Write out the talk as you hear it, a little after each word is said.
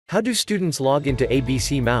How do students log into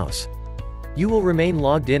ABCmouse? You will remain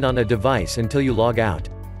logged in on a device until you log out.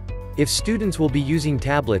 If students will be using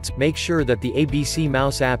tablets, make sure that the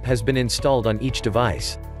ABCmouse app has been installed on each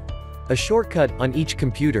device. A shortcut: on each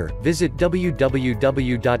computer, visit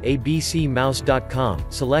www.abcmouse.com,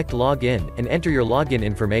 select Login, and enter your login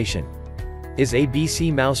information. Is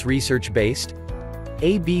ABCmouse research-based?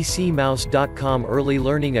 ABCmouse.com Early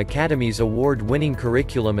Learning Academy's award-winning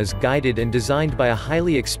curriculum is guided and designed by a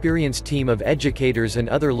highly experienced team of educators and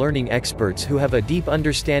other learning experts who have a deep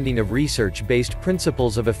understanding of research-based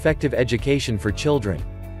principles of effective education for children.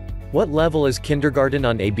 What level is kindergarten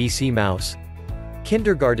on ABCmouse?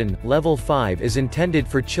 Kindergarten, Level 5 is intended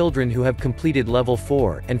for children who have completed Level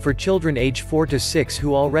 4, and for children age 4 to 6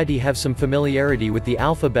 who already have some familiarity with the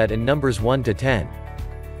alphabet and numbers 1 to 10.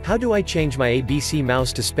 How do I change my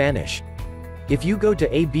ABCmouse to Spanish? If you go to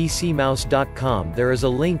abcmouse.com, there is a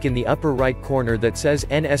link in the upper right corner that says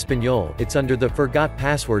En Español. It's under the Forgot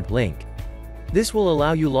Password link. This will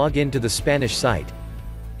allow you log into the Spanish site.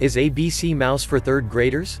 Is ABCmouse for third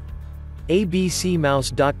graders?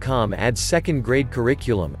 abcmouse.com adds second grade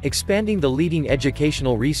curriculum, expanding the leading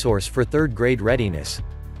educational resource for third grade readiness.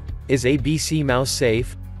 Is ABCmouse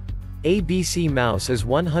safe? ABCmouse is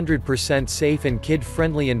 100% safe and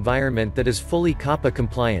kid-friendly environment that is fully COPPA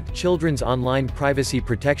compliant, Children's Online Privacy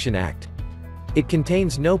Protection Act. It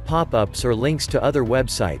contains no pop-ups or links to other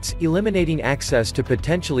websites, eliminating access to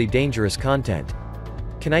potentially dangerous content.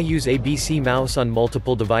 Can I use ABCmouse on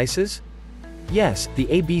multiple devices? Yes, the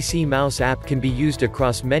ABCmouse app can be used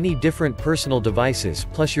across many different personal devices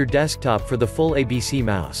plus your desktop for the full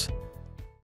ABCmouse.